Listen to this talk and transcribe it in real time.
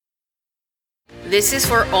This is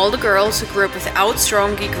for all the girls who grew up without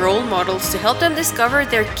strong geek role models to help them discover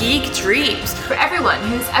their geek dreams. For everyone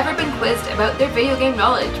who's ever been quizzed about their video game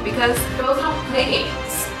knowledge because girls don't play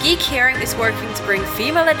games. Geek Caring is working to bring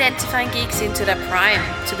female-identifying geeks into their prime,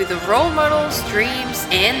 to be the role models, dreams,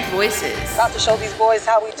 and voices. About to show these boys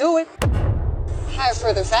how we do it. Higher,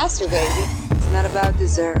 further, faster, baby. It's not about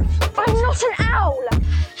deserve. I'm not an owl!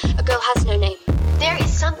 A girl has no name. There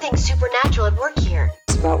is something supernatural at work here.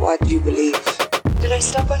 It's about what you believe. Did I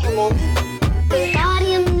step on your moment?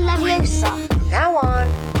 Wingardium Leviosa. From now on,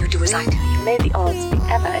 you do as I do. You may the odds be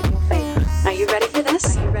ever in your favor. Are you ready for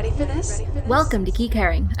this? Are you ready for this? Welcome to Geek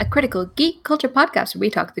Caring, a critical geek culture podcast where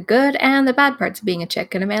we talk the good and the bad parts of being a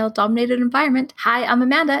chick in a male-dominated environment. Hi, I'm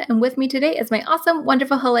Amanda, and with me today is my awesome,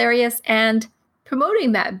 wonderful, hilarious, and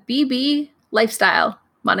promoting that BB lifestyle,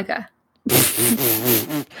 Monica.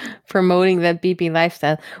 Promoting that BB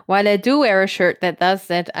lifestyle. While I do wear a shirt that does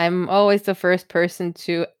that, I'm always the first person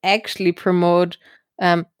to actually promote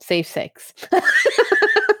safe sex.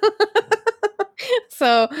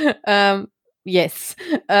 So, yes.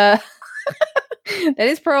 That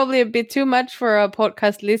is probably a bit too much for our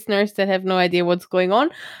podcast listeners that have no idea what's going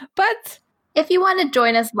on. But if you want to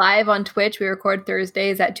join us live on Twitch, we record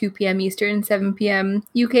Thursdays at 2 p.m. Eastern, 7 p.m.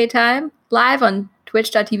 UK time, live on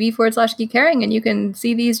twitch.tv/geekcaring, and you can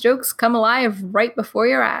see these jokes come alive right before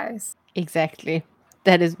your eyes. Exactly.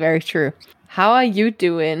 That is very true. How are you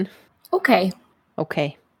doing? Okay.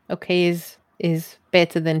 Okay is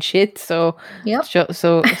better than shit. So yep.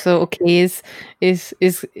 So okay is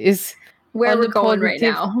where we're going right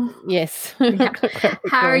now. Yes. Yeah.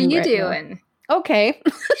 How are you doing? Now. Okay.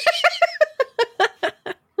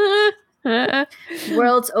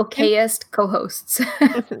 World's okayest co-hosts.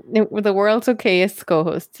 The world's okayest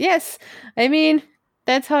co-hosts. Yes. I mean,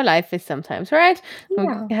 that's how life is sometimes, right?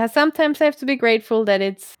 Yeah. Sometimes I have to be grateful that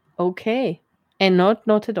it's okay and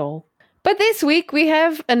not at all. But this week we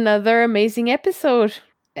have another amazing episode.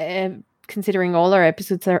 Considering all our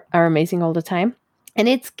episodes are amazing all the time. And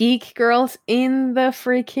it's Geek Girls in the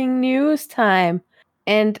freaking news time.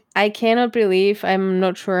 And I cannot believe, I'm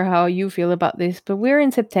not sure how you feel about this, but we're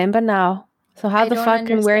in September now. So how the fuck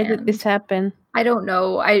and where did this happen? I don't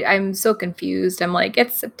know. I'm so confused. I'm like,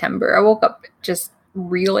 it's September. I woke up just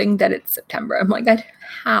reeling that it's September. I'm like,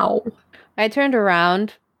 how? I turned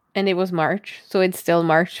around and it was March. So it's still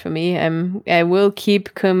March for me. I will keep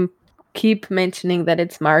mentioning that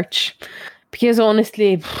it's March. Because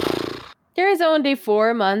honestly, there is only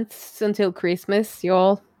 4 months until Christmas,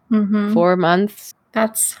 y'all. Mm-hmm. 4 months.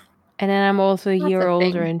 And then I'm also a year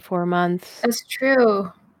older in 4 months. That's true.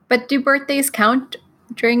 But do birthdays count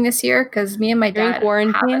during this year? Because me and my dad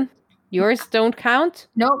during quarantine, yours don't count?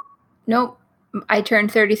 Nope. I turned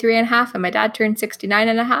 33 and a half, and my dad turned 69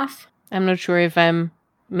 and a half. I'm not sure if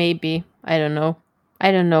maybe. I don't know.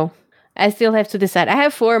 I still have to decide. I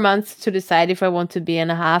have 4 months to decide if I want to be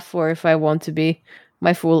and a half or if I want to be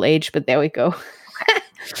my full age. But there we go. Okay.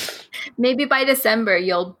 Maybe by December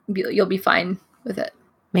you'll be fine with it.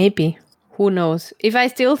 Maybe. Who knows? If I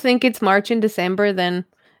still think it's March and December, then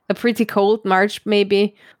a pretty cold March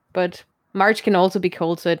maybe. But March can also be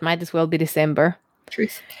cold, so it might as well be December.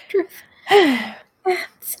 Truth.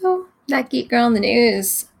 So that Geek Girl in the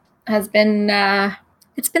news has been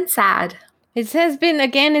it's been sad. It has been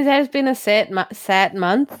a sad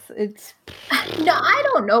month. No, I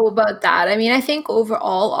don't know about that. I mean, I think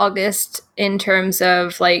overall August in terms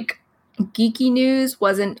of like geeky news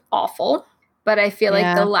wasn't awful. But I feel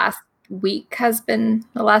like the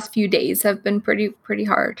last few days have been pretty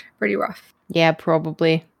hard, pretty rough. Yeah,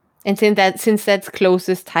 probably. And since that's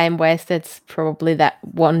closest time-wise, that's probably that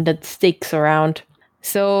one that sticks around.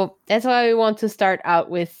 So that's why we want to start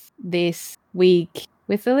out with this week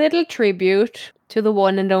with a little tribute to the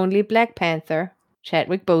one and only Black Panther,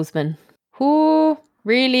 Chadwick Boseman, who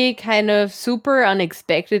really kind of super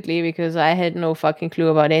unexpectedly, because I had no fucking clue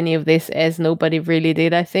about any of this, as nobody really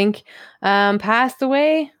did, I think, passed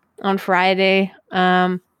away on Friday.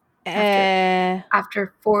 After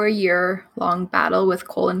 4-year-long battle with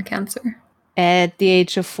colon cancer. At the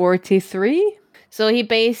age of 43. So he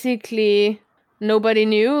basically, nobody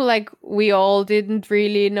knew, like we all didn't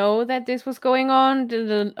really know that this was going on.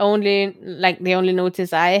 The only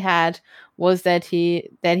notice I had was that he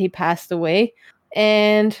passed away.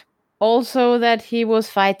 And also that he was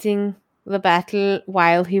fighting the battle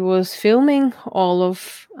while he was filming all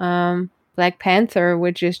of Black Panther,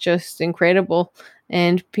 which is just incredible.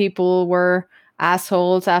 And people were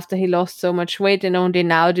assholes after he lost so much weight, and only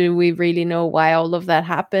now do we really know why all of that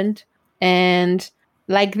happened. And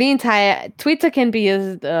like the entire Twitter can be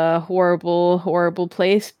a horrible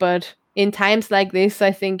place, but in times like this,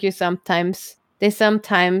 I think you sometimes they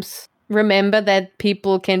sometimes remember that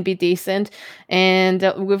people can be decent, and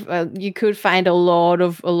you could find a lot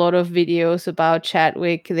of videos about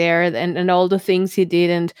Chadwick there, and all the things he did.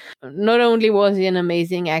 And not only was he an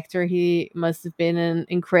amazing actor, he must have been an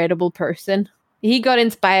incredible person. He got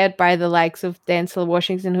inspired by the likes of Denzel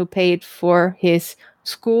Washington, who paid for his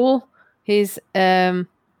school,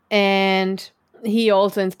 and he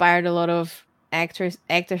also inspired a lot of actors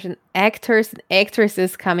and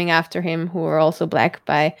actresses coming after him who were also Black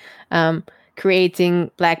by creating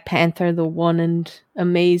Black Panther, the one and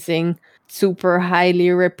amazing, super highly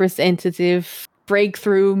representative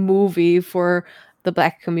breakthrough movie for the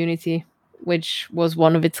Black community, which was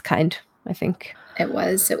one of its kind, I think. It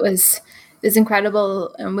was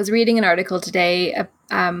incredible. I was reading an article today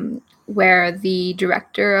where the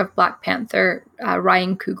director of Black Panther,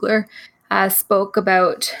 Ryan Coogler, spoke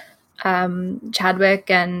about Chadwick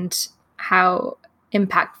and how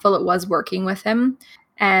impactful it was working with him.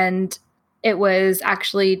 And it was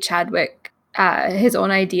actually Chadwick, his own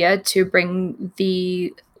idea to bring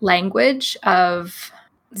the language of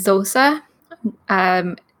Xhosa,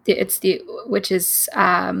 which is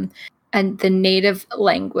and the native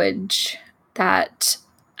language that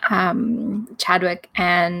Chadwick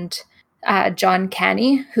and John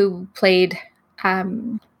Canny, who played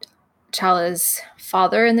T'Challa's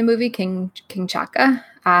father in the movie, King Chaka,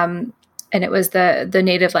 and it was the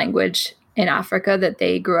native language in Africa that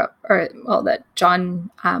they grew up, that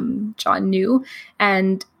John knew,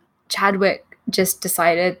 and Chadwick just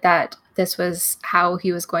decided that this was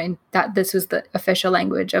this was the official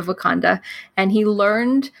language of Wakanda, and he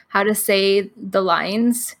learned how to say the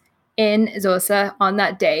lines in Xhosa on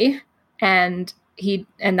that day, and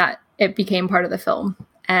that it became part of the film.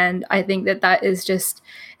 And I think that is just,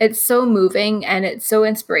 it's so moving and it's so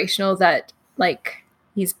inspirational that like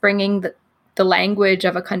he's bringing the language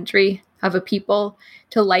of a country, of a people,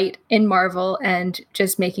 to light in Marvel and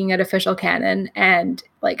just making it official canon. And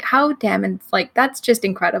like how that's just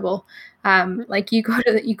incredible. Like you go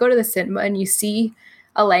to the cinema and you see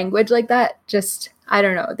a language like that. Just, I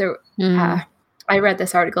don't know. I read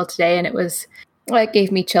this article today and it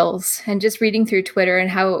gave me chills. And just reading through Twitter and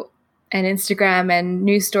Instagram and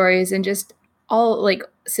news stories, and just all like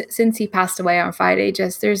since he passed away on Friday,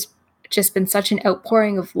 there's just been such an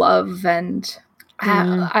outpouring of love, and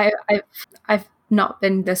I've not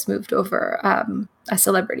been this moved over a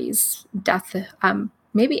celebrity's death,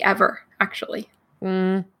 maybe ever, actually.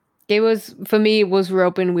 It was, for me, it was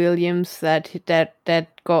Robin Williams that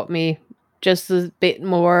got me just a bit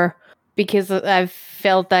more, because I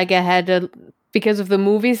felt like I had because of the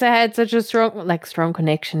movies, I had such a strong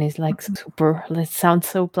connection. Is like super, it sounds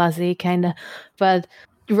so blasé kind of, but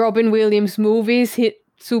Robin Williams movies hit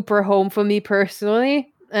super home for me personally,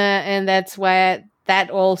 and that's why that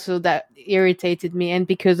irritated me, and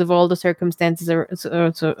because of all the circumstances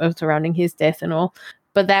surrounding his death and all.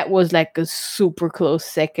 But that was like a super close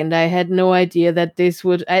second. I had no idea that this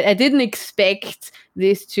would. I didn't expect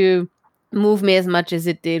this to move me as much as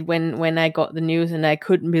it did when I got the news, and I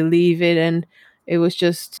couldn't believe it. And it was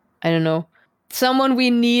just, I don't know, someone we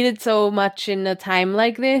needed so much in a time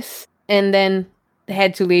like this, and then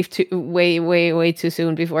had to leave way too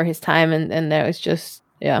soon before his time, and that was just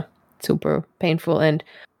super painful. And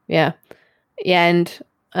and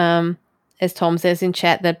as Tom says in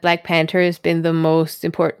chat, that Black Panther has been the most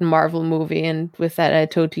important Marvel movie, and with that I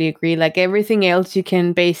totally agree. Like everything else you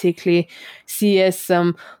can basically see as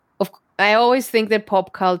I always think that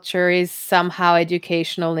pop culture is somehow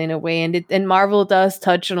educational in a way, and Marvel does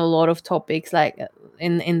touch on a lot of topics like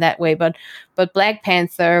in that way, but Black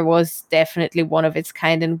Panther was definitely one of its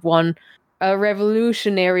kind, and a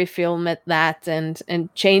revolutionary film at that, and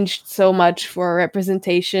changed so much for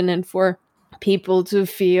representation and for people to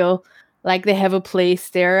feel like they have a place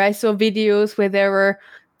there. I saw videos where there were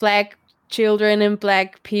Black children and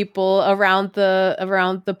Black people around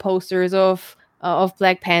the posters of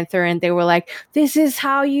Black Panther, and they were like, "This is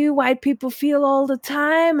how you white people feel all the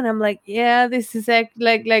time." And I'm like, yeah, this is like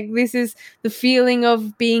this is the feeling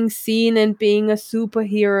of being seen and being a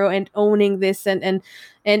superhero and owning this, and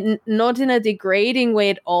not in a degrading way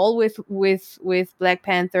at all with Black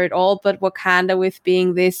Panther at all, but Wakanda with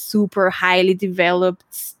being this super highly developed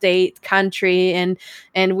state country,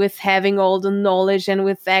 and with having all the knowledge, and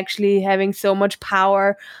with actually having so much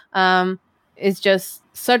power. It's just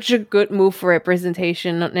such a good move for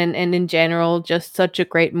representation, and in general, just such a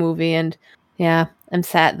great movie. And yeah, I'm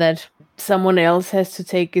sad that someone else has to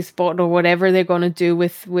take his spot, or whatever they're going to do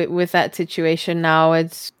with that situation now.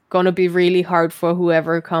 It's going to be really hard for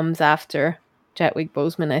whoever comes after Chadwick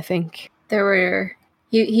Boseman, I think. There were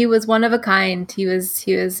He was one of a kind. He was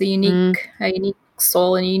a unique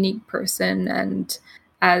soul and a unique person. And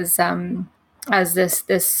as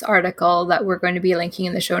this article that we're going to be linking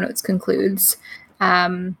in the show notes concludes,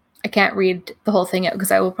 I can't read the whole thing out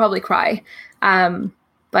because I will probably cry.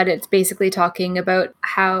 But it's basically talking about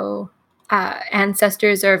how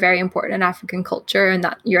ancestors are very important in African culture, and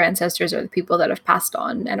that your ancestors are the people that have passed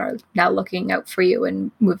on and are now looking out for you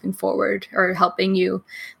and moving forward or helping you.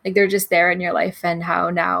 Like, they're just there in your life, and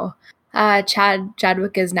how now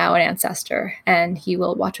Chadwick is now an ancestor, and he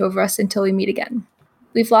will watch over us until we meet again.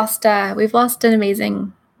 We've lost an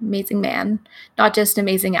amazing man, not just an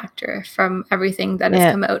amazing actor, from everything that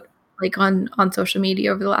has come out like on social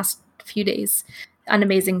media over the last few days. An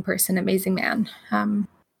amazing person, amazing man.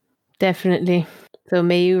 Definitely. So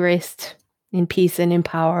may you rest in peace and in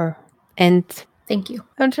power. And thank you.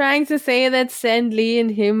 I'm trying to say that Stan Lee and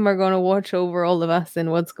him are going to watch over all of us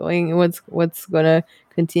and what's going to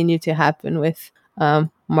continue to happen with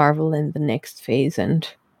Marvel in the next phase. And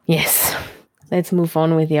yes, let's move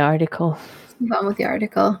on with the article.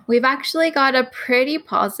 We've actually got a pretty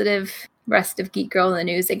positive rest of Geek Girl in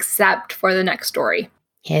the news, except for the next story.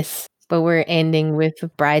 Yes, but we're ending with the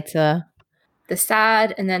brighter, the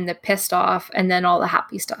sad, and then the pissed off, and then all the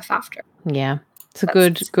happy stuff after. Yeah, it's a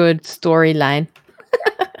good storyline.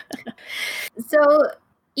 So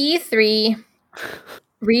E3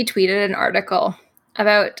 retweeted an article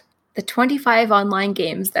about the 25 online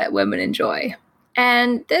games that women enjoy.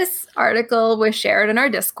 And this article was shared in our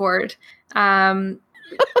Discord.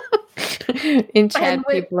 In chat,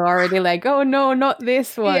 people are already like, "Oh no, not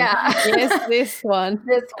this one! Yeah. Yes, this one,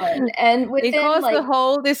 this one." And it caused the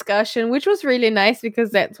whole discussion, which was really nice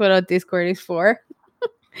because that's what our Discord is for.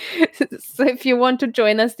 So if you want to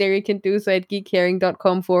join us there, you can do so at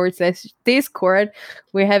geekcaring.com/Discord.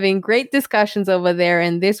 We're having great discussions over there,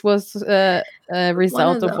 and this was a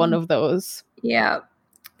result of one of those. Yeah.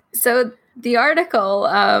 So the article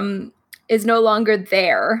is no longer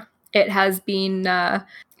there. It has been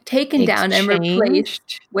taken down and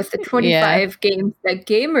replaced with the 25 games that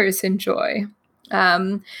gamers enjoy.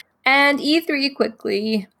 And E3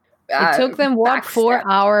 quickly... it took them, 4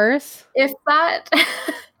 hours? If that...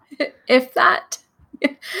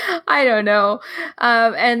 I don't know.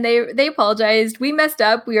 And they apologized. "We messed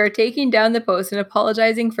up. We are taking down the post and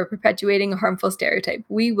apologizing for perpetuating a harmful stereotype.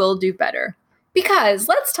 We will do better." Because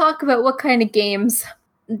let's talk about what kind of games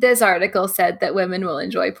this article said that women will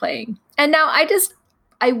enjoy playing. And now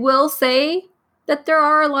I will say that there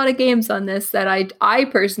are a lot of games on this that I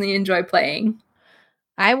personally enjoy playing.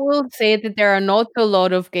 I will say that there are not a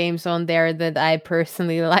lot of games on there that I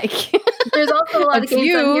personally like. There's also a lot of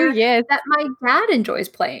games on here that my dad enjoys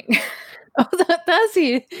playing. Oh, does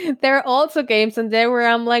he? There are also games on there where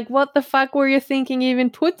I'm like, what the fuck were you thinking even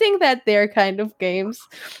putting that there kind of games?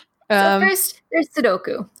 So first, there's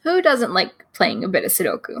Sudoku. Who doesn't like playing a bit of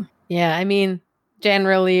Sudoku? Yeah, I mean,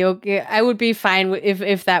 generally, okay, I would be fine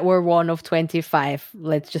if that were one of 25.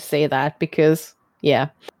 Let's just say that, because, yeah.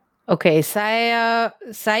 Okay,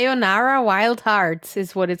 Sayonara Wild Hearts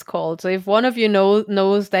is what it's called. So if one of you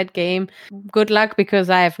knows that game, good luck, because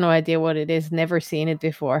I have no idea what it is. Never seen it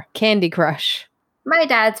before. Candy Crush. My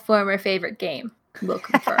dad's former favorite game. Will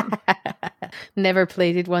confirm. Never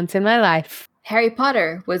played it once in my life. Harry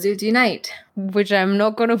Potter, Wizards Unite. Which I'm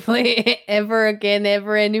not going to play ever again,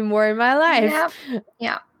 ever anymore in my life.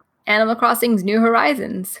 Yeah. Animal Crossing's New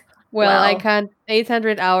Horizons. Well, I can't.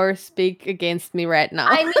 800 hours speak against me right now.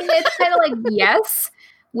 I mean, it's kind of like, yes,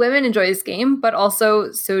 women enjoy this game, but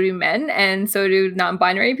also so do men, and so do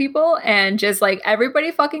non-binary people, and just like everybody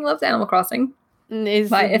fucking loves Animal Crossing. But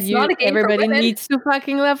it's not a game everybody for women. Needs to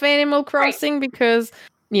fucking love Animal Crossing, right? Because,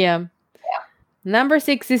 yeah. Number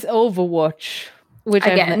 6 is Overwatch, which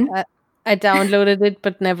again I downloaded it,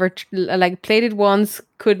 but never played it once.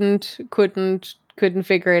 Couldn't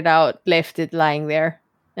figure it out. Left it lying there.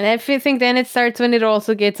 And I think then it starts when it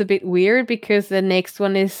also gets a bit weird, because the next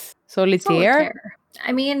one is Solitaire.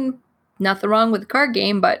 I mean, nothing wrong with the card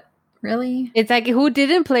game, but really? It's like, who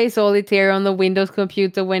didn't play Solitaire on the Windows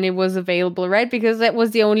computer when it was available, right? Because that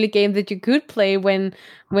was the only game that you could play when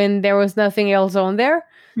there was nothing else on there.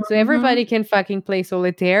 Mm-hmm. So everybody can fucking play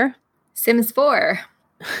Solitaire. Sims 4.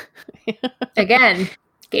 Again,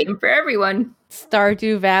 game for everyone.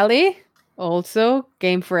 Stardew Valley, also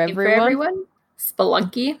game for everyone.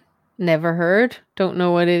 Spelunky. Never heard. Don't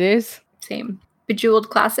know what it is. Same. Bejeweled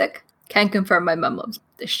Classic. Can confirm my mom loves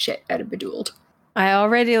the shit out of Bejeweled. I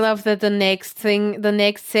already love that the next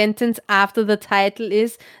sentence after the title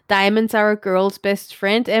is "Diamonds are a girl's best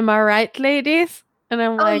friend." Am I right, ladies? And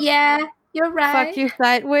I'm like, yeah, you're right. Fuck you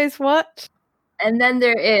sideways, what? And then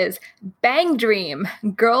there is Bang Dream,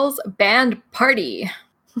 Girls Band Party.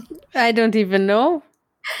 I don't even know.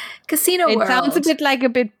 Casino It World. It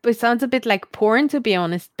sounds a bit like porn, to be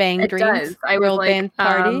honest. Bang It Dreams. does. I was Girl like, Band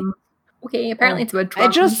Party. okay, apparently it's about I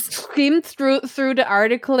drums. just skimmed through the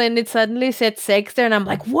article and it suddenly said sex there, and I'm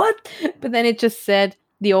like, what? But then it just said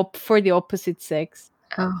for the opposite sex.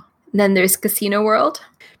 Oh. And then there's Casino World.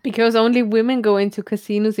 Because only women go into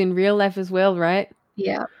casinos in real life as well, right?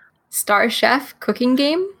 Yeah. Star Chef cooking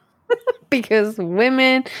game. Because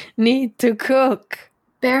women need to cook.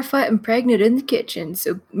 Barefoot and pregnant in the kitchen,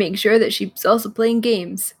 so make sure that she's also playing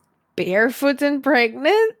games. Barefoot and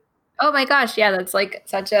pregnant? Oh my gosh, yeah, that's like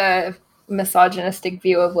such a misogynistic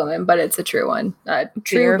view of women, but it's a true one.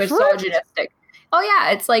 True Barefoot? misogynistic. Oh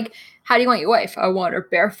yeah, it's like, how do you want your wife? I want her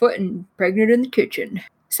barefoot and pregnant in the kitchen.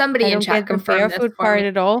 Somebody I in don't chat get the confirmed this barefoot for part me.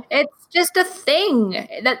 at all. It's just a thing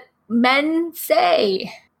that men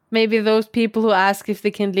say. Maybe those people who ask if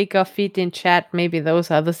they can lick off feet in chat, maybe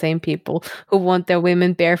those are the same people who want their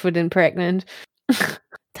women barefoot and pregnant.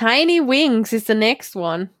 Tiny Wings is the next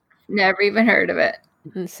one. Never even heard of it.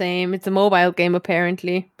 Same. It's a mobile game,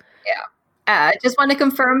 apparently. Yeah. Just want to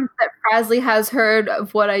confirm that Frasley has heard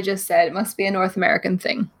of what I just said. It must be a North American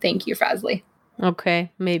thing. Thank you, Frasley.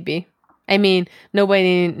 Okay, maybe. I mean,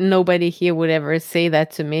 nobody here would ever say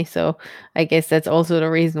that to me, so I guess that's also the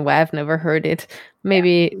reason why I've never heard it.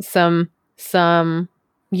 Maybe some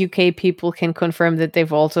UK people can confirm that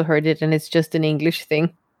they've also heard it and it's just an English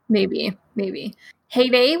thing. Maybe.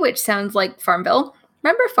 Heyday, which sounds like Farmville.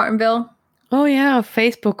 Remember Farmville? Oh yeah,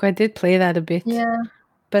 Facebook. I did play that a bit. Yeah.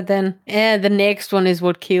 But then, the next one is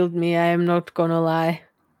what killed me. I am not gonna lie.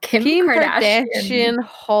 Kim Kardashian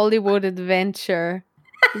Hollywood Adventure.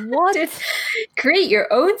 What? Create your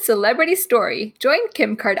own celebrity story. Join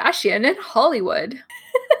Kim Kardashian in Hollywood.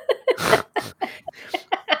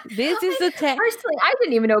 This is the Personally, I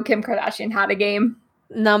didn't even know Kim Kardashian had a game.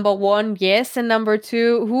 Number one, yes, and number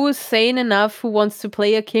two, who is sane enough who wants to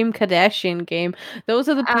play a Kim Kardashian game? Those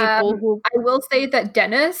are the people who... I will say that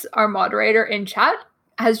Dennis, our moderator in chat,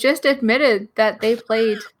 has just admitted that they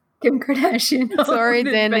played Kim Kardashian. Sorry,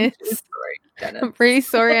 Dennis. I'm really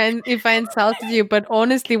sorry if I insulted you, but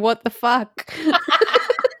honestly, what the fuck?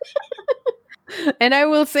 And I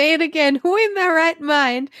will say it again. Who in their right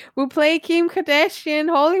mind will play Kim Kardashian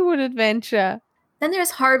Hollywood Adventure? Then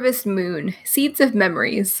there's Harvest Moon, Seeds of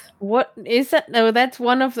Memories. What is that? No, that's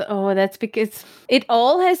one of the... Oh, that's because it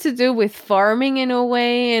all has to do with farming in a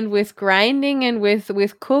way, and with grinding, and with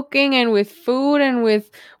cooking, and with food, and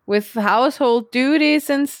with household duties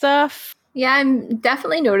and stuff. Yeah, I'm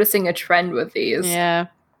definitely noticing a trend with these. Yeah.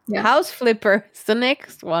 House Flipper is the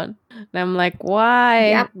next one. And I'm like, why?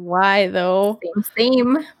 Yep. Why though?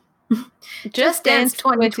 Same. Just Dance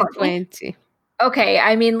 2020. Okay,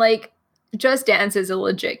 I mean, like, Just Dance is a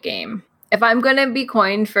legit game. If I'm going to be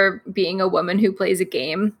coined for being a woman who plays a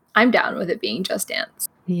game, I'm down with it being Just Dance.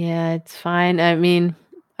 Yeah, it's fine. I mean,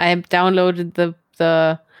 I downloaded the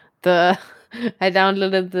I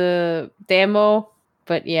downloaded the demo,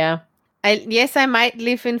 but yeah. I might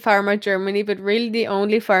live in farmer Germany, but really the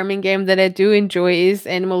only farming game that I do enjoy is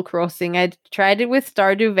Animal Crossing. I tried it with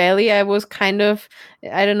Stardew Valley. I was kind of,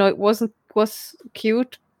 I don't know, it was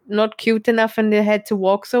cute, not cute enough, and I had to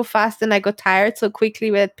walk so fast and I got tired so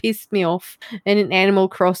quickly that pissed me off. And in Animal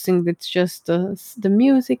Crossing, it's just the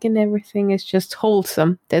music and everything is just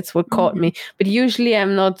wholesome. That's what caught me. But usually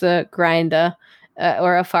I'm not a grinder.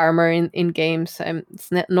 Or a farmer in games.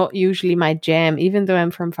 It's not usually my jam, even though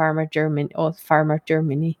I'm from Farmer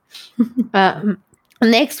Germany.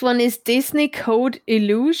 Next one is Disney Code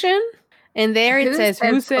Illusion. And there it says,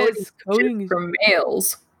 who says coding for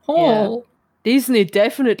males? Yeah. Disney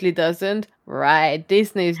definitely doesn't. Right.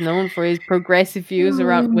 Disney is known for his progressive views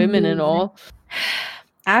around women and all.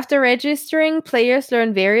 After registering, players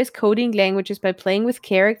learn various coding languages by playing with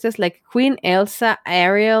characters like Queen Elsa,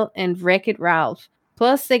 Ariel, and Wreck-It Ralph.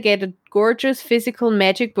 Plus, they get a gorgeous physical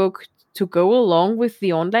magic book to go along with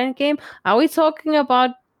the online game. Are we talking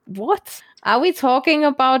about what? Are we talking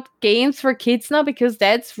about games for kids now? Because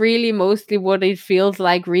that's really mostly what it feels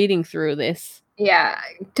like reading through this. Yeah,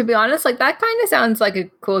 to be honest, like that kind of sounds like a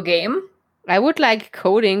cool game. I would like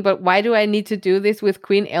coding, but why do I need to do this with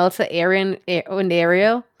Queen Elsa, Ariel, and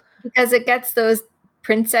Ariel? Because it gets those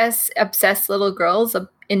princess-obsessed little girls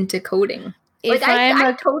into coding. Like,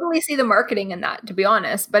 I totally see the marketing in that, to be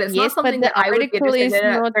honest, but it's not something that I would be interested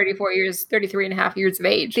in at 33 and a half years of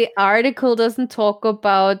age. The article doesn't talk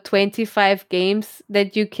about 25 games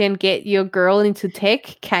that you can get your girl into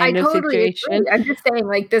tech kind of situation. Agree. I'm just saying,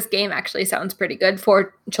 like, this game actually sounds pretty good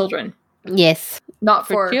for children. Yes. Not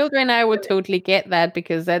For children, I would totally get that,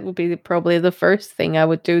 because that would be probably the first thing I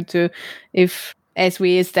would do to, if, as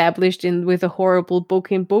we established with a horrible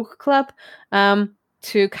book in book club,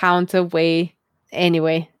 to counterweigh.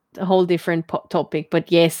 Anyway, a whole different topic.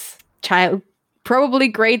 But yes, probably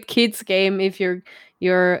great kids game if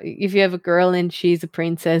if you have a girl and she's a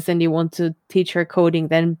princess and you want to teach her coding,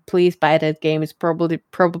 then please buy that game. It's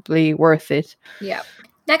probably worth it. Yeah.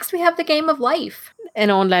 Next, we have the Game of Life. An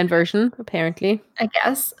online version, apparently. I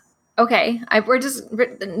guess. Okay. We're just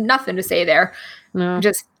nothing to say there. No.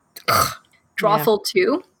 Just Drawful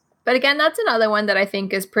 2. But again, that's another one that I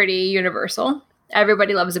think is pretty universal.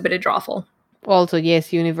 Everybody loves a bit of Drawful. Also,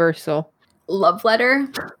 yes, universal. Love letter.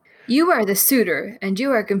 You are the suitor, and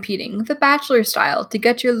you are competing, the bachelor style, to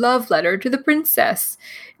get your love letter to the princess.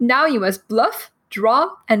 Now you must bluff,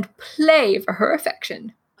 draw, and play for her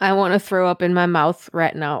affection. I want to throw up in my mouth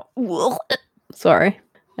right now. Sorry,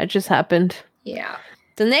 that just happened. Yeah.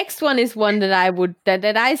 The next one is one that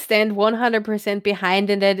I stand 100% behind,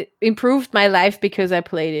 and that improved my life because I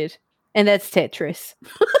played it. And that's Tetris.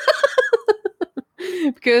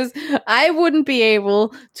 Because I wouldn't be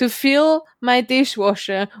able to fill my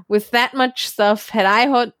dishwasher with that much stuff had I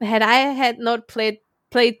not played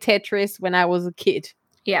Tetris when I was a kid.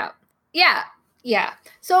 Yeah.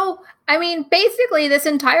 So, I mean, basically this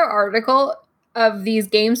entire article of these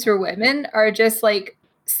games for women are just like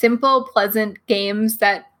simple, pleasant games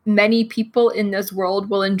that many people in this world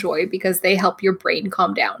will enjoy because they help your brain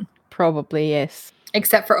calm down. Probably, yes.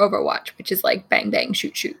 Except for Overwatch, which is like bang, bang,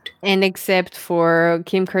 shoot, shoot. And except for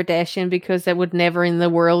Kim Kardashian, because that would never in the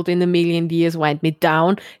world in a million years wind me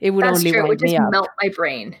down. It would only wind me up. It would just melt my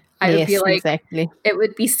brain. I would feel like exactly. It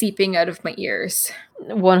would be seeping out of my ears.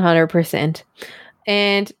 100%.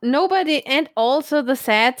 And also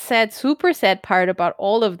the super sad part about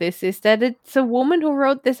all of this is that it's a woman who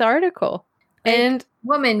wrote this article. And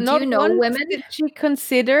woman, do you know women? Did she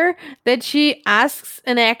consider that she asks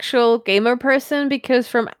an actual gamer person? Because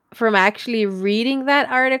from actually reading that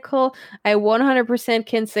article, I 100%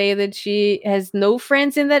 can say that she has no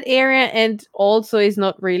friends in that area and also is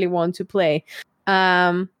not really one to play.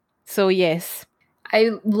 So yes.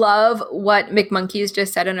 I love what McMonkeys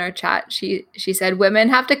just said in our chat. She said, women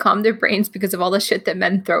have to calm their brains because of all the shit that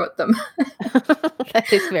men throw at them.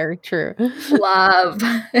 That is very true. Love.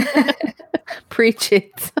 Preach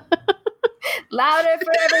it. Louder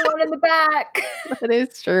for everyone in the back. That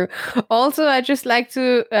is true. Also, I just like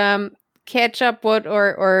to catch up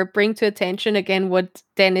or bring to attention again what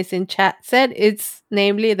Dennis in chat said. It's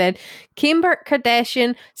namely that Kim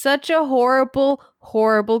Kardashian, such a horrible,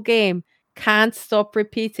 horrible game. Can't stop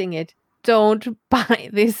repeating it. Don't buy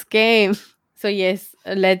this game. So yes,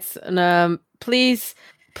 let's please,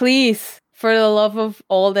 for the love of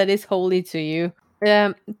all that is holy to you,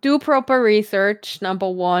 do proper research, number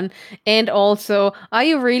one. And also, are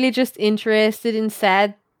you really just interested in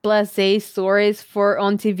sad blasé stories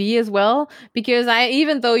on TV as well? Because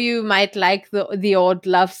even though you might like the odd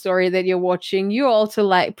love story that you're watching, you're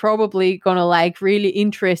also probably gonna like really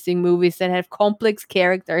interesting movies that have complex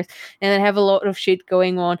characters and that have a lot of shit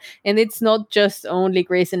going on. And it's not just only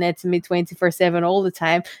Grey's Anatomy 24/7 all the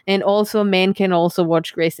time. And also men can also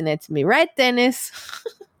watch Grey's Anatomy, right, Dennis?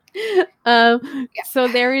 So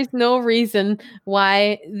there is no reason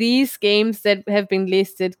why these games that have been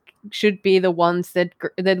listed should be the ones that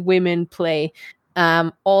women play.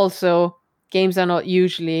 Also, games are not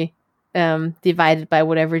usually divided by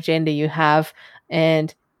whatever gender you have,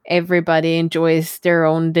 and everybody enjoys their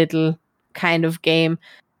own little kind of game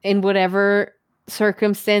in whatever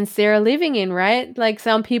circumstance they're living in, right? Like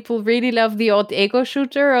some people really love the odd ego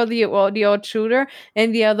shooter or the odd shooter,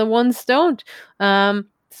 and the other ones don't.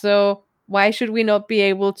 So why should we not be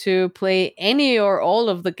able to play any or all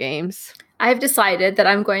of the games? I've decided that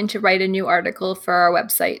I'm going to write a new article for our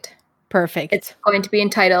website. Perfect. It's going to be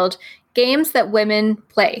entitled Games That Women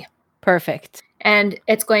Play. Perfect. And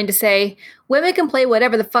it's going to say, women can play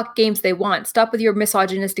whatever the fuck games they want. Stop with your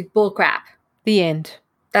misogynistic bullcrap. The end.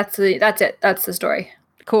 That's it. That's the story.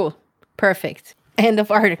 Cool. Perfect. End of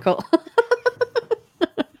article.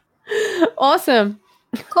 Awesome.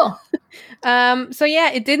 Cool. So yeah,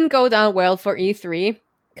 it didn't go down well for E3.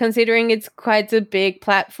 Considering it's quite a big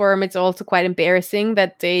platform, it's also quite embarrassing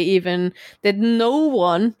that no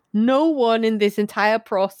one in this entire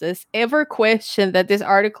process ever questioned that this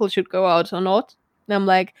article should go out or not. And I'm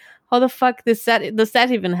like, how the fuck does that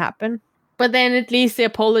even happen? But then at least they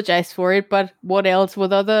apologized for it. But what else?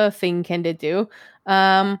 What other thing can they do?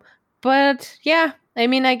 But yeah, I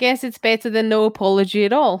mean, I guess it's better than no apology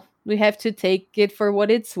at all. We have to take it for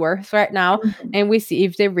what it's worth right now, and we see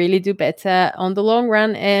if they really do better on the long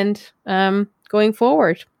run and going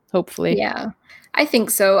forward, hopefully. Yeah, I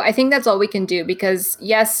think so. I think that's all we can do because,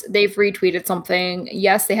 yes, they've retweeted something.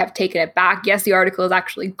 Yes, they have taken it back. Yes, the article is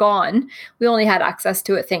actually gone. We only had access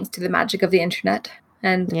to it thanks to the magic of the internet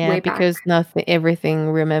and way back. Because everything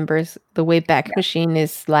remembers. The way back machine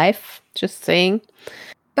is life. Just saying.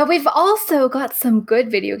 But we've also got some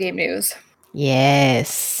good video game news.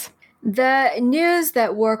 Yes. The news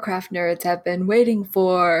that Warcraft nerds have been waiting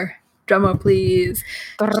for. Drumroll, please.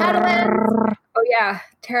 Shadowlands. Oh yeah,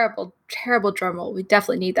 terrible drumroll. We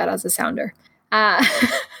definitely need that as a sounder.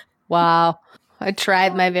 Wow. I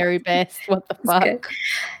tried my very best. What the fuck?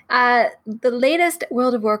 The latest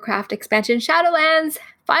World of Warcraft expansion, Shadowlands,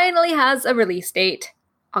 finally has a release date.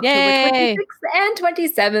 October 26th and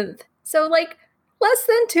 27th. So less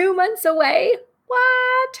than 2 months away.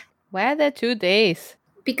 What? Why are there 2 days?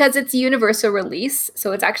 Because it's universal release,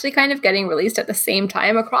 so it's actually kind of getting released at the same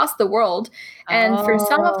time across the world. And for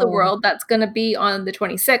some of the world, that's going to be on the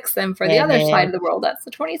 26th, and for the other side of the world, that's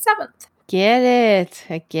the 27th. Get it.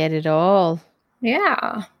 I get it all.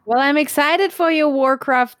 Yeah. Well, I'm excited for you,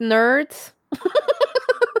 Warcraft nerds.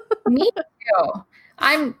 Me too.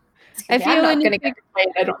 I'm not going to get to play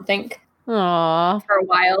it, I don't think. Aww. For a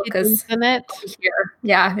while, because internet.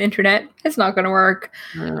 Internet. It's not going to work.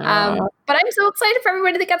 But I'm so excited for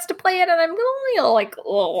everybody that gets to play it, and I'm only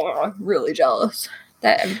really jealous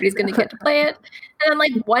that everybody's going to get to play it. And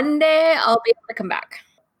then one day I'll be able to come back.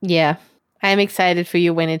 Yeah, I'm excited for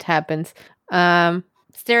you when it happens.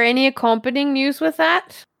 Is there any accompanying news with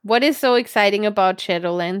that? What is so exciting about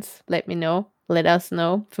Shadowlands? Let us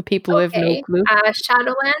know for people who have no clue.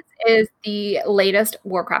 Shadowlands is the latest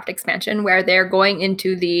Warcraft expansion where they're going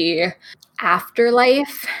into the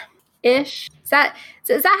afterlife-ish. Is that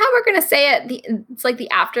how we're going to say it? It's like the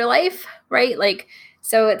afterlife, right?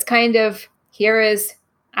 So it's kind of, here is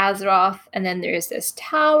Azeroth, and then there's this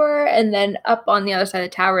tower, and then up on the other side of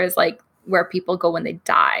the tower is where people go when they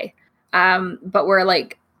die. But we're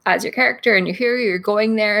as your character and you're here, you're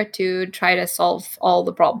going there to try to solve all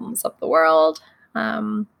the problems of the world.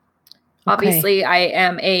 Obviously, I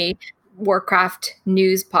am a Warcraft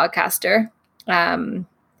news podcaster, and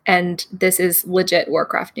this is legit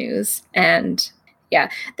Warcraft news. And yeah,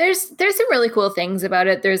 there's some really cool things about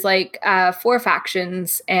it. There's 4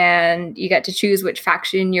 factions, and you get to choose which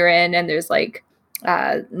faction you're in. And there's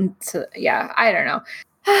I don't know.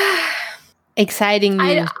 Exciting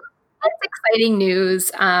news. That's exciting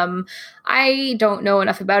news. I don't know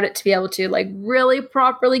enough about it to be able to really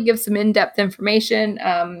properly give some in-depth information.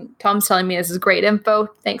 Tom's telling me this is great info.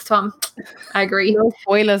 Thanks, Tom. I agree. No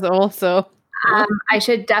spoilers also. I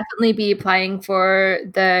should definitely be applying for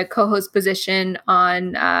the co-host position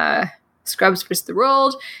on Scrubs vs. the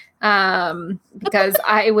World because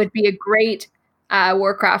I would be a great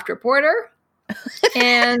Warcraft reporter.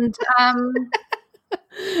 And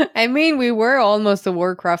I mean, we were almost a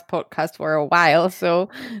Warcraft podcast for a while, so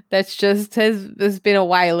that's just has been a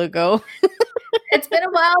while ago. It's been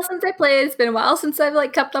a while since I played. It's been a while since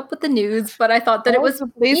I've kept up with the news, but I thought that it was,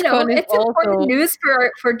 it's important news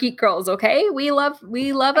for Geek Girls. Okay, we love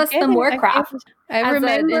us some Warcraft. I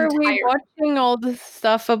remember we watching all the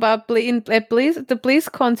stuff about the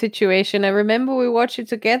BlizzCon situation. I remember we watched it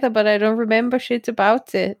together, but I don't remember shit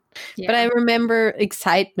about it. Yeah. But I remember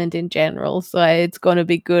excitement in general, so it's gonna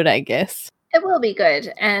be good, I guess. It will be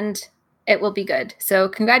good, and it will be good. So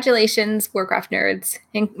congratulations, Warcraft nerds,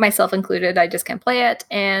 myself included. I just can't play it,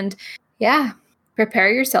 and yeah,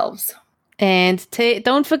 prepare yourselves. And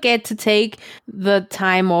don't forget to take the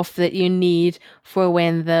time off that you need for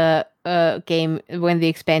when the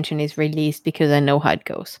expansion is released, because I know how it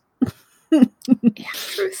goes. Yeah,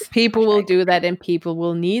 truth. People will do that, and people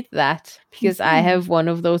will need that, because I have one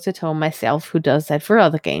of those at home myself who does that for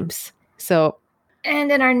other games. So, and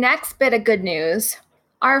in our next bit of good news,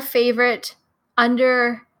 our favorite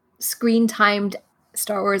under-screen timed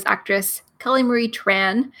Star Wars actress, Kelly Marie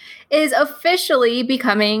Tran, is officially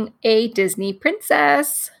becoming a Disney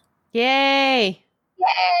princess. Yay!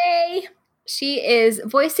 Yay! She is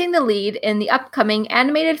voicing the lead in the upcoming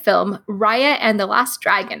animated film Raya and the Last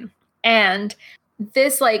Dragon. And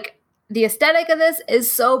this, the aesthetic of this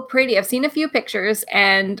is so pretty. I've seen a few pictures,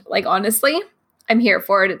 and honestly, I'm here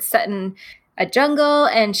for it. It's set in a jungle,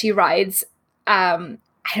 and she rides I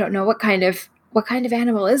don't know what kind of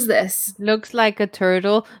animal is this? Looks like a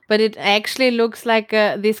turtle, but it actually looks like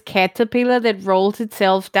this caterpillar that rolls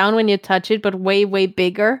itself down when you touch it, but way, way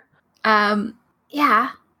bigger. Yeah.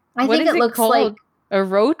 I think it looks called? like a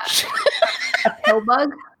roach. A pill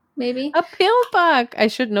bug, maybe. A pillbug! I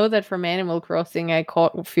should know that from Animal Crossing. I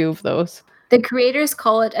caught a few of those. The creators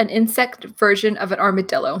call it an insect version of an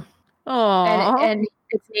armadillo. Aww. And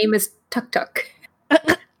its name is Tuk Tuk.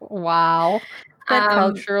 Wow. That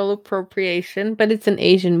cultural appropriation, but it's an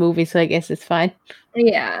Asian movie, so I guess it's fine.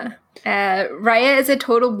 Yeah. Raya is a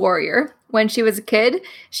total warrior. When she was a kid,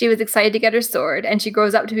 she was excited to get her sword, and she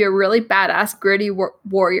grows up to be a really badass, gritty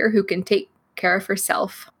warrior who can take care of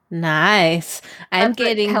herself. Nice. I'm That's what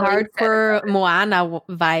getting Kelly hardcore Moana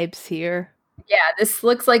vibes here. Yeah, this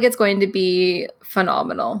looks like it's going to be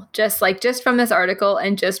phenomenal. Just from this article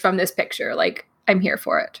and just from this picture. Like, I'm here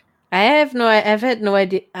for it. I've had no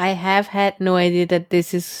idea. I have had no idea that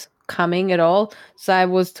this is coming at all. So I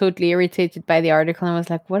was totally irritated by the article and was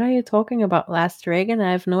like, what are you talking about? Last Dragon?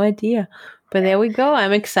 I have no idea. But there we go.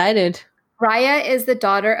 I'm excited. Raya is the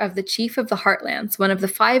daughter of the Chief of the Heartlands, one of the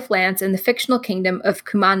 5 lands in the fictional kingdom of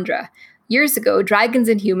Kumandra. Years ago, dragons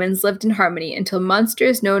and humans lived in harmony until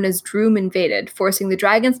monsters known as Droom invaded, forcing the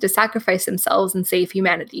dragons to sacrifice themselves and save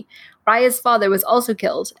humanity. Raya's father was also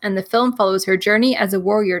killed, and the film follows her journey as a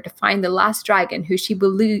warrior to find the last dragon who she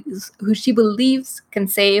believes can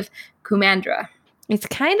save Kumandra. It's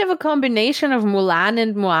kind of a combination of Mulan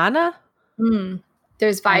and Moana.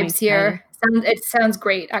 There's vibes here. It sounds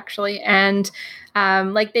great, actually. And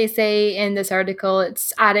like they say in this article,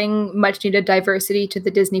 it's adding much needed diversity to the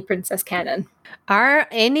Disney princess canon. Are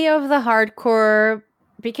any of the hardcore,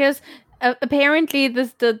 because apparently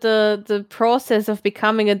the process of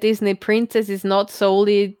becoming a Disney princess is not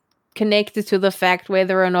solely connected to the fact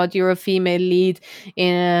whether or not you're a female lead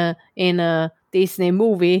in a Disney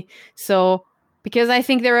movie. So because I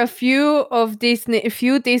think there are a few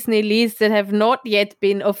Disney leads that have not yet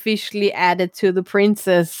been officially added to the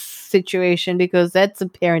princess situation, because that's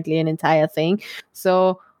apparently an entire thing.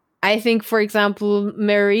 So I think, for example,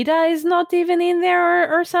 Merida is not even in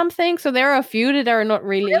there or something. So there are a few that are not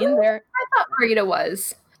really in there. I thought Merida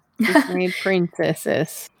was. Disney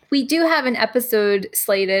princesses. We do have an episode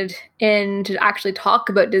slated in to actually talk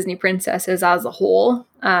about Disney princesses as a whole.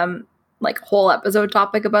 Like whole episode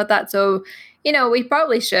topic about that. So, we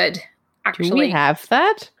probably should actually. Do we have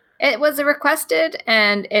that? It was requested,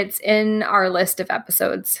 and it's in our list of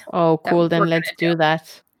episodes. Oh, cool. Then let's do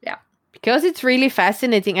that. Yeah. Because it's really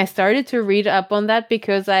fascinating. I started to read up on that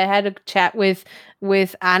because I had a chat with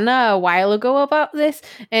Anna a while ago about this.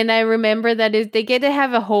 And I remember that they get to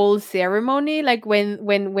have a whole ceremony, like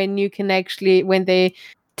when you can actually, when they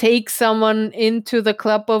take someone into the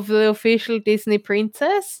club of the official Disney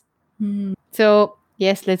princess. So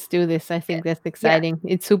yes, let's do this. I think that's exciting.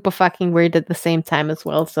 Yeah. It's super fucking weird at the same time as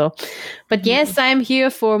well. So, but yes, I'm here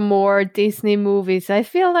for more Disney movies. I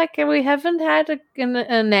feel like we haven't had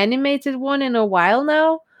an animated one in a while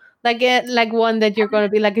now. Like one that you're going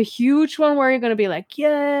to be like a huge one where you're going to be like,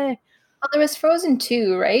 yay. Well, there was Frozen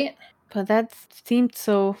 2, right? But that seemed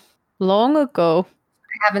so long ago.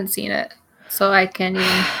 I haven't seen it, so I can't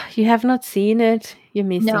even. You have not seen it? You're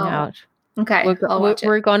missing out. Okay,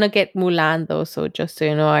 we're gonna get Mulan though, so just so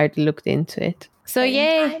you know, I already looked into it. So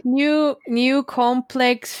yay, new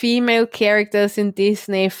complex female characters in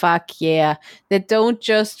Disney. Fuck yeah, that don't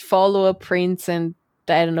just follow a prince and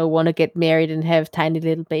I don't know, want to get married and have tiny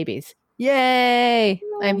little babies. Yay!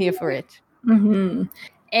 I'm here for it. Mm-hmm.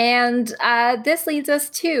 And this leads us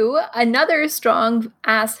to another strong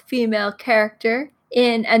ass female character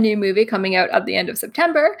in a new movie coming out at the end of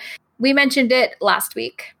September. We mentioned it last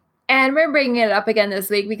week. And we're bringing it up again this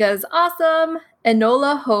week because awesome,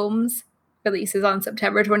 Enola Holmes releases on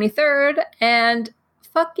September 23rd. And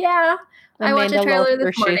fuck yeah, I watched a trailer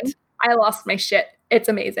this morning. Shit. I lost my shit. It's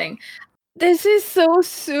amazing. This is so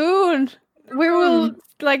soon. We will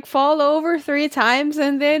fall over 3 times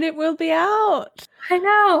and then it will be out. I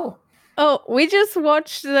know. Oh, we just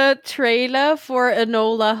watched the trailer for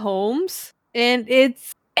Enola Holmes and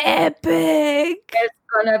it's epic. It's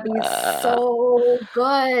gonna be so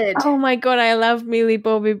good. Oh my god, I love Millie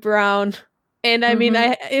Bobby Brown. And I mean,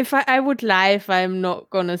 if I would lie if I'm not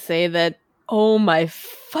gonna say that. Oh my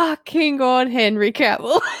fucking god, Henry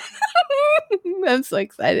Cavill. I'm so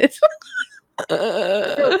excited.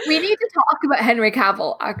 So we need to talk about Henry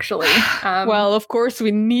Cavill, actually. Well, of course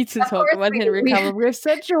we need to talk about Henry Cavill. We're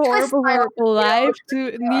such a horrible life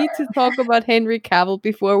to need to talk about Henry Cavill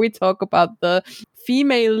before we talk about the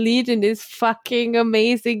female lead in this fucking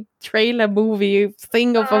amazing trailer movie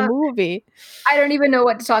thing of a movie. I don't even know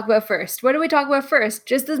what to talk about first. What do we talk about first?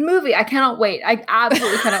 Just this movie. I cannot wait. I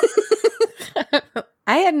absolutely cannot wait.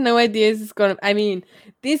 I had no idea this is gonna. I mean,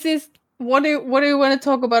 this is What do you want to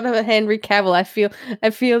talk about Henry Cavill? I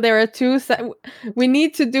feel there are two we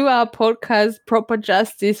need to do our podcast proper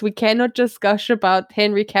justice. We cannot just gush about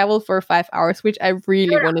Henry Cavill for 5 hours, which I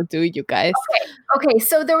really want to do, you guys. Okay,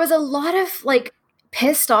 so there was a lot of like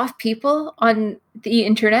pissed off people on the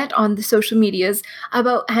internet, on the social medias,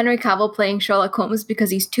 about Henry Cavill playing Sherlock Holmes because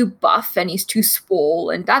he's too buff and he's too swole,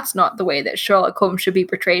 and that's not the way that Sherlock Holmes should be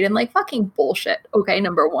portrayed. And like fucking bullshit. Okay,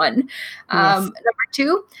 number one. Yes. Number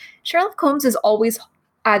two, Sherlock Holmes is always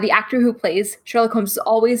the actor who plays Sherlock Holmes is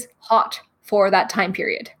always hot for that time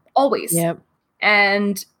period. Always. Yep.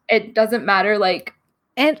 And it doesn't matter like.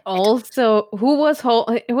 And also, who was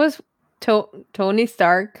it was Tony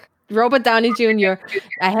Stark. Robert Downey Jr.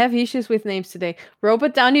 I have issues with names today.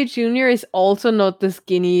 Robert Downey Jr. is also not the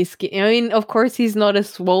skinny. I mean, of course, he's not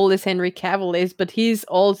as swole as Henry Cavill is, but he's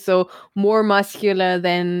also more muscular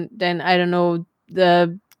than I don't know,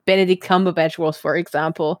 the Benedict Cumberbatch was, for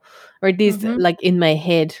example. Or at least, like in my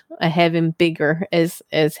head, I have him bigger as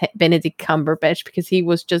Benedict Cumberbatch because he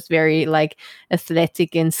was just very like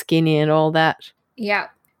athletic and skinny and all that. Yeah,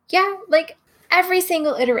 like every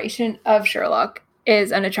single iteration of Sherlock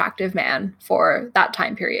is an attractive man for that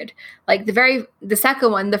time period. Like the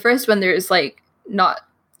second one, the first one, there's like not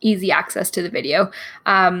easy access to the video.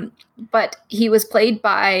 But he was played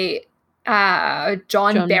by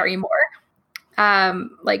John Barrymore.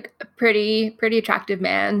 Like a pretty attractive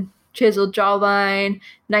man, chiseled jawline,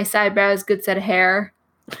 nice eyebrows, good set of hair.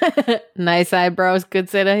 Nice eyebrows, good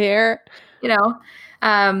set of hair. You know.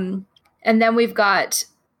 And then we've got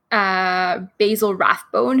Basil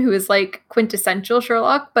Rathbone, who is like quintessential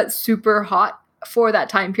Sherlock, but super hot for that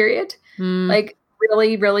time period. Like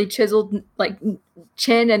really chiseled like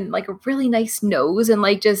chin and like a really nice nose and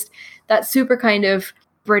like just that super kind of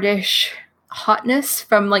British hotness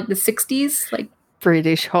from like the 60s, like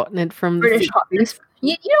British hotness from British the 60s. Hotness.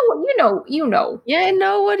 You know. Yeah, I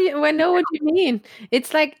know what you mean.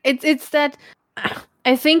 It's like it's that.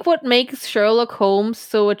 I think what makes Sherlock Holmes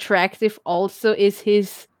so attractive also is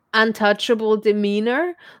his untouchable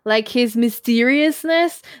demeanor, like his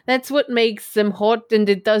mysteriousness. That's what makes them hot, and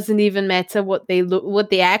it doesn't even matter what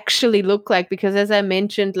they actually look like, because as I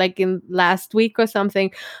mentioned like in last week or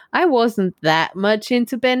something, I wasn't that much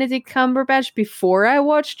into Benedict Cumberbatch before I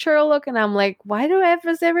watched Sherlock, and I'm like, why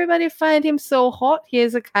does everybody find him so hot? He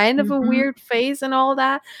has a kind of a weird face and all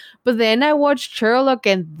that. But then I watched Sherlock,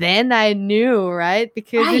 and then I knew, right?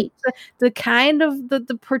 Because it's the kind of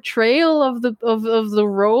the portrayal of the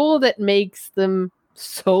role that makes them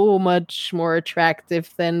so much more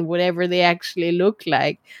attractive than whatever they actually look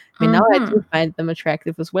like. I mean, now I do find them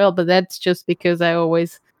attractive as well, but that's just because I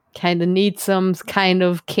always kind of need some kind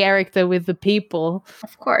of character with the people.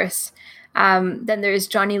 Of course. Then there's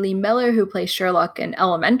Johnny Lee Miller, who plays Sherlock in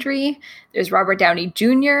Elementary. There's Robert Downey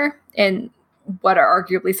Jr. in what are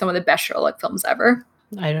arguably some of the best Sherlock films ever,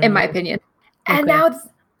 in my opinion. Okay. And now it's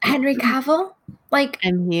Henry Cavill. Like,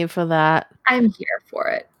 I'm here for that. I'm here for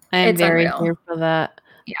it. I'm very here for that.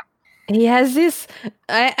 Yeah. He has this.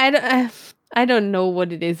 I don't know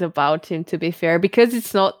what it is about him, to be fair, because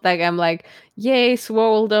it's not like I'm like, yay,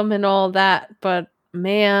 swoldom and all that. But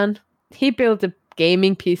man, he built a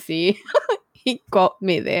gaming PC. He got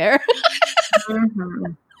me there.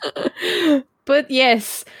 But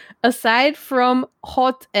yes, aside from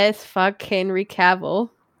hot as fuck Henry Cavill,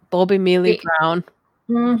 Bobby Millie Brown.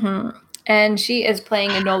 And she is playing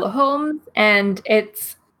Enola Holmes, and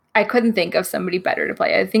I couldn't think of somebody better to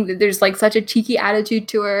play. I think that there's like such a cheeky attitude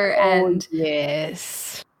to her, and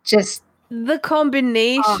yes, just the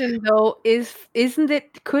combination though isn't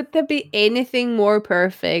it? Could there be anything more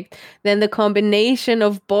perfect than the combination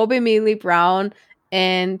of Bobby Millie Brown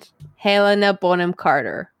and Helena Bonham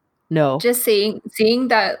Carter? No. Just seeing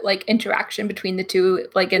that like interaction between the two,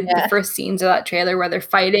 like in the first scenes of that trailer where they're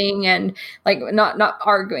fighting and like not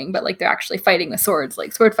arguing, but like they're actually fighting with swords,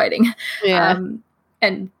 like sword fighting. Yeah.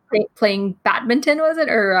 And playing badminton, was it,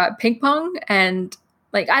 or ping pong? And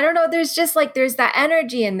like, I don't know, there's just like there's that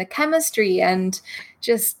energy and the chemistry and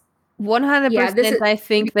just 100%. I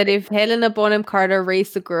think that if Helena Bonham Carter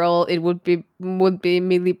raised a girl, it would be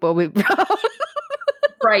Millie Bobby Brown.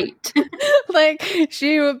 Right. Like,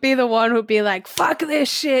 she would be the one who'd be like, fuck this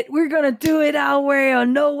shit, we're gonna do it our way or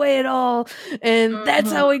no way at all, and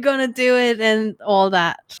that's how we're gonna do it and all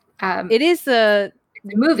that. It is a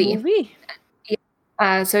movie.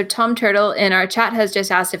 So Tom Turtle in our chat has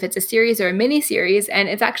just asked if it's a series or a mini series, and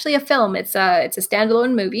it's actually a film. It's a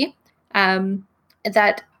standalone movie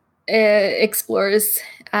that explores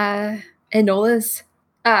Enola's.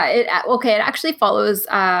 It actually follows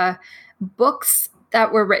books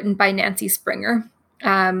that were written by Nancy Springer.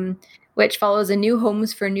 which follows a new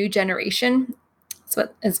Holmes for a new generation.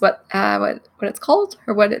 That's what it's called,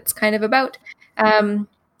 or what it's kind of about. So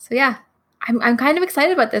yeah, I'm kind of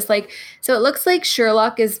excited about this. Like, so it looks like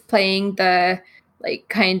Sherlock is playing the like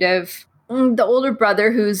kind of the older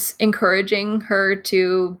brother who's encouraging her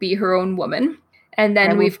to be her own woman. And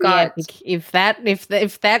then we've got epic. If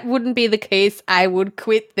that wouldn't be the case, I would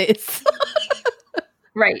quit this.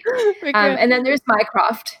 right. And then there's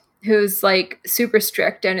Mycroft, who's like super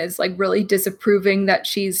strict and is like really disapproving that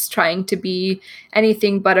she's trying to be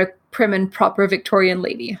anything but a prim and proper Victorian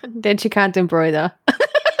lady. Then she can't embroider.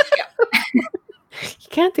 You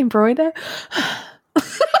can't embroider?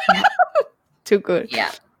 Yeah. Too good.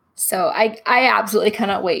 Yeah. So I absolutely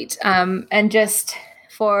cannot wait. And just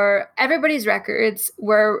for everybody's records,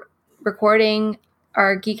 we're recording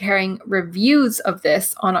our Geek Herring reviews of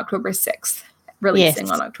this on October 6th,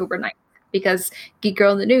 releasing on October 9th, because Geek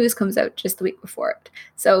Girl in the News comes out just the week before it.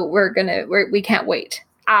 So we can't wait.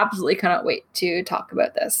 Absolutely cannot wait to talk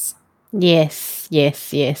about this. Yes.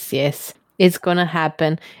 It's gonna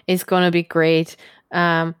happen. It's gonna be great.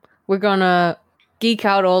 We're gonna geek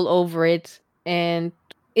out all over it, and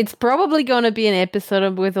it's probably gonna be an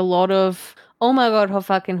episode with a lot of, oh my god, how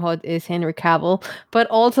fucking hot is Henry Cavill? But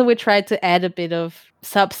also we tried to add a bit of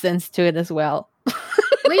substance to it as well.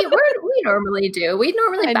 we normally do. We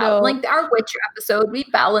normally balance, like our Witcher episode, we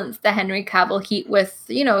balance the Henry Cavill heat with,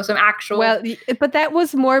 some actual. Well, but that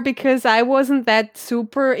was more because I wasn't that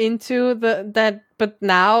super into that. But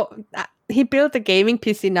now he built a gaming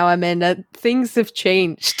PC now, Amanda. Things have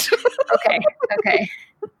changed. Okay.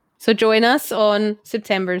 So join us on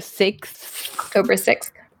September 6th. October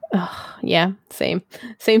 6th. Oh, yeah, same,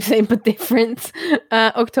 but different.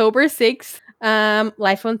 October 6th,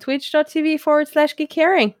 live on twitch.tv/Geek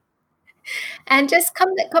Herring. And just come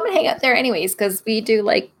and hang out there anyways, because we do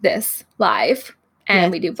like this live,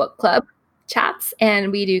 and we do book club chats,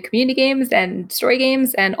 and we do community games and story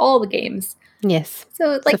games and all the games. Yes.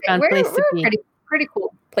 So like we're a pretty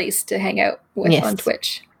cool place to hang out with on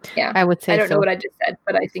Twitch. Yeah. I would say I don't so. know what I just said,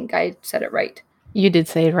 but I think I said it right. You did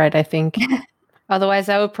say it right, I think. Otherwise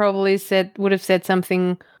I would probably would have said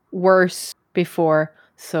something worse before,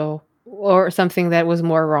 or something that was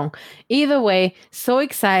more wrong. Either way, so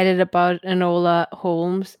excited about Enola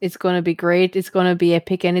Holmes. It's going to be great. It's going to be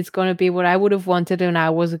epic, and it's going to be what I would have wanted when I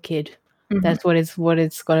was a kid. Mm-hmm. That's what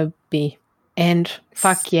it's going to be. And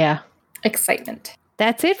fuck yeah. Excitement.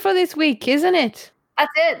 That's it for this week, isn't it?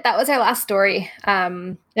 That's it. That was our last story.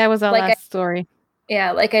 That was our last story.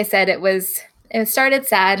 Yeah, like I said, it started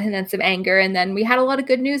sad and then some anger, and then we had a lot of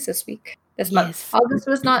good news this month. August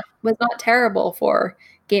was not terrible for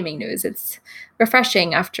gaming news. It's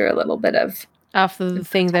refreshing after a little bit of the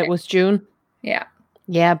thing that was June. Yeah,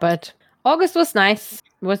 but August was nice.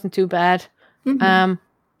 It wasn't too bad. Mm-hmm.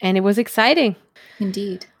 And it was exciting.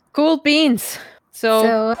 Indeed. Cool beans.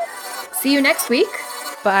 So see you next week.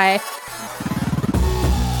 Bye.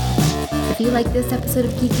 If you like this episode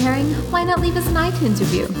of Geek Herring, why not leave us an iTunes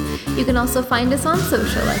review? You can also find us on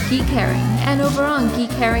social at Geek Herring and over on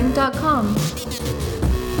geekherring.com.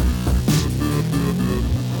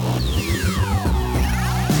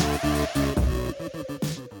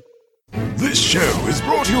 This show is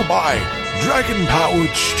brought to you by Dragon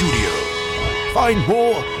Powered Studio. Find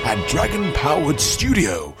more at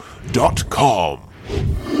dragonpoweredstudio.com.